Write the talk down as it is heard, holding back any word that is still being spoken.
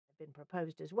been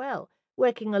proposed as well,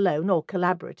 working alone or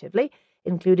collaboratively,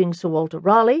 including Sir Walter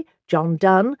Raleigh, John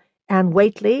Donne, Anne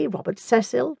Whately, Robert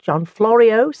Cecil, John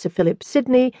Florio, Sir Philip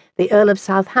Sidney, the Earl of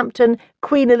Southampton,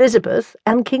 Queen Elizabeth,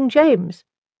 and King James.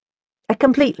 A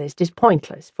complete list is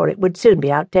pointless, for it would soon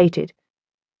be outdated.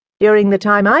 During the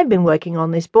time I've been working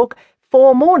on this book,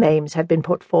 4 more names have been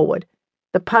put forward: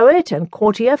 the poet and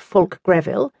courtier Fulk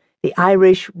Greville, the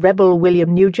Irish rebel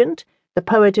William Nugent, the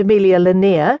poet Amelia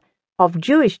Lanier, of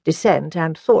Jewish descent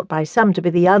and thought by some to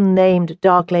be the unnamed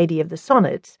Dark Lady of the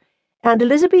Sonnets, and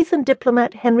Elizabethan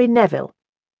diplomat Henry Neville.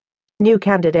 New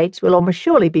candidates will almost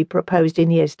surely be proposed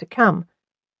in years to come.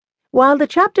 While the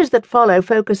chapters that follow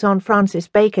focus on Francis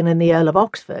Bacon and the Earl of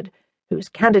Oxford, whose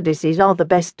candidacies are the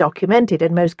best documented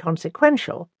and most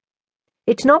consequential,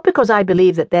 it's not because I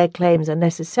believe that their claims are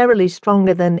necessarily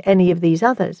stronger than any of these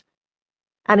others.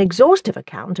 An exhaustive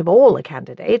account of all the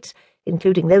candidates,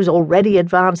 including those already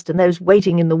advanced and those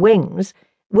waiting in the wings,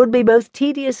 would be both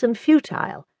tedious and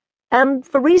futile, and,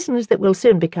 for reasons that will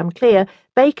soon become clear,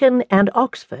 Bacon and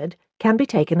Oxford can be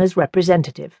taken as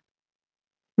representative.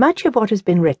 Much of what has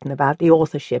been written about the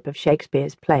authorship of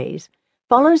Shakespeare's plays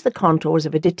follows the contours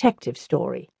of a detective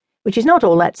story, which is not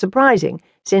all that surprising,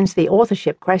 since the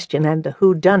authorship question and the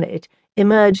whodunit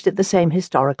emerged at the same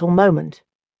historical moment.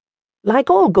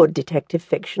 Like all good detective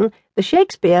fiction, the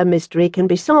Shakespeare mystery can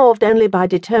be solved only by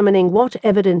determining what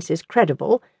evidence is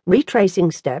credible, retracing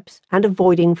steps, and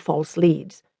avoiding false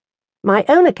leads. My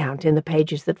own account in the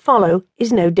pages that follow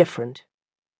is no different.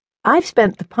 I've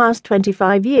spent the past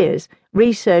 25 years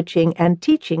researching and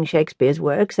teaching Shakespeare's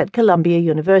works at Columbia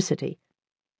University.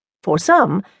 For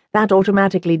some, that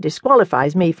automatically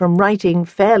disqualifies me from writing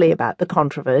fairly about the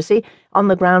controversy on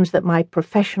the grounds that my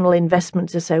professional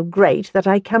investments are so great that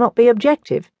I cannot be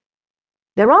objective.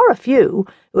 There are a few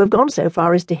who have gone so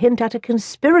far as to hint at a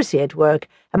conspiracy at work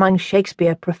among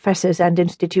Shakespeare professors and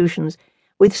institutions,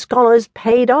 with scholars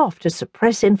paid off to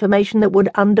suppress information that would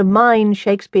undermine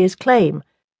Shakespeare's claim.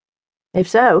 If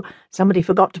so, somebody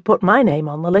forgot to put my name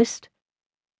on the list.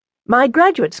 My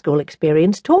graduate school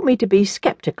experience taught me to be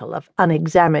sceptical of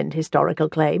unexamined historical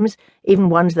claims, even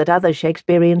ones that other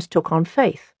Shakespeareans took on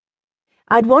faith.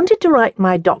 I'd wanted to write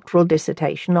my doctoral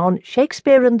dissertation on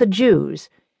Shakespeare and the Jews,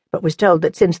 but was told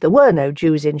that since there were no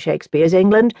Jews in Shakespeare's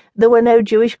England, there were no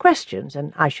Jewish questions,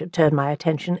 and I should turn my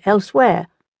attention elsewhere.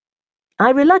 I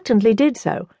reluctantly did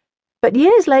so, but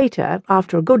years later,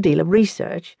 after a good deal of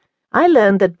research, I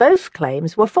learned that both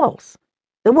claims were false.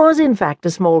 There was, in fact, a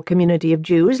small community of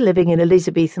Jews living in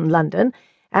Elizabethan London,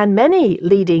 and many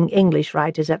leading English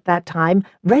writers at that time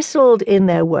wrestled in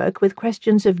their work with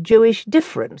questions of Jewish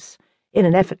difference, in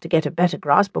an effort to get a better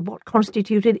grasp of what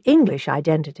constituted English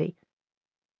identity.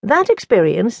 That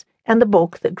experience, and the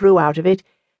book that grew out of it,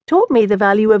 taught me the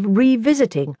value of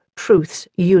revisiting truths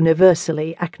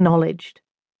universally acknowledged.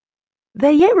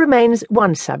 There yet remains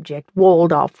one subject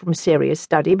walled off from serious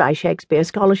study by Shakespeare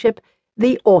scholarship: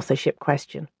 the authorship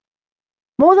question.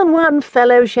 More than one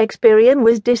fellow Shakespearean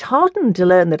was disheartened to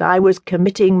learn that I was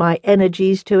committing my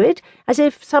energies to it, as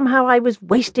if somehow I was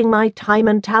wasting my time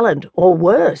and talent, or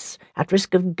worse, at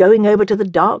risk of going over to the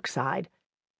dark side.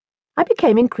 I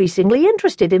became increasingly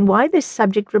interested in why this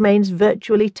subject remains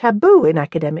virtually taboo in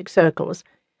academic circles,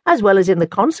 as well as in the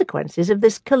consequences of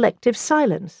this collective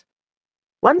silence.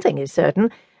 One thing is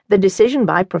certain: the decision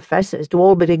by professors to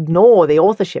all but ignore the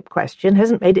authorship question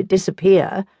hasn't made it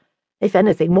disappear. If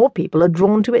anything, more people are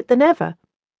drawn to it than ever.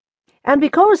 And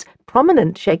because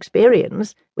prominent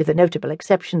Shakespeareans, with the notable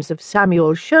exceptions of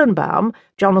Samuel Schoenbaum,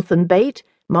 Jonathan Bate,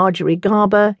 Marjorie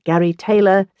Garber, Gary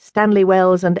Taylor, Stanley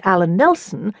Wells, and Alan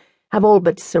Nelson, have all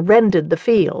but surrendered the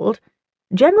field,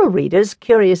 general readers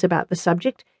curious about the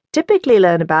subject typically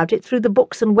learn about it through the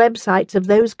books and websites of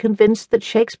those convinced that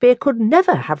Shakespeare could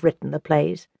never have written the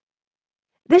plays.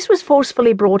 This was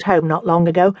forcefully brought home not long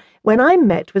ago when I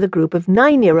met with a group of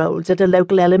 9-year-olds at a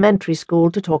local elementary school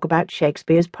to talk about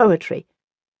Shakespeare's poetry.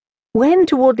 When,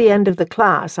 toward the end of the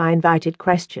class, I invited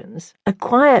questions, a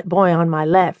quiet boy on my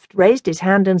left raised his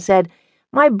hand and said,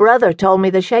 "My brother told me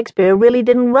that Shakespeare really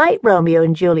didn't write Romeo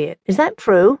and Juliet. Is that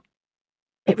true?"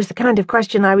 It was the kind of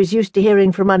question I was used to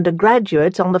hearing from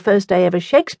undergraduates on the first day of a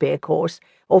Shakespeare course,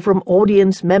 or from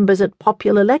audience members at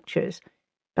popular lectures,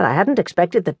 but I hadn't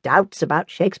expected that doubts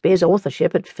about Shakespeare's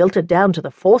authorship had filtered down to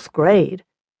the 4th grade.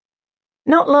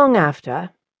 Not long after,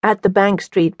 at the Bank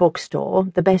Street bookstore,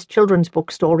 the best children's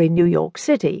bookstore in New York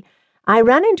City, I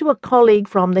ran into a colleague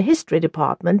from the history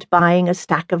department buying a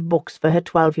stack of books for her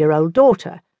 12-year-old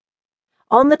daughter.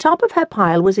 On the top of her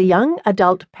pile was a young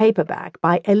adult paperback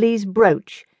by Elise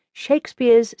Broach,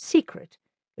 Shakespeare's Secret,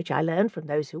 which I learned from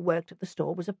those who worked at the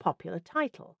store was a popular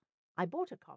title. I bought a copy.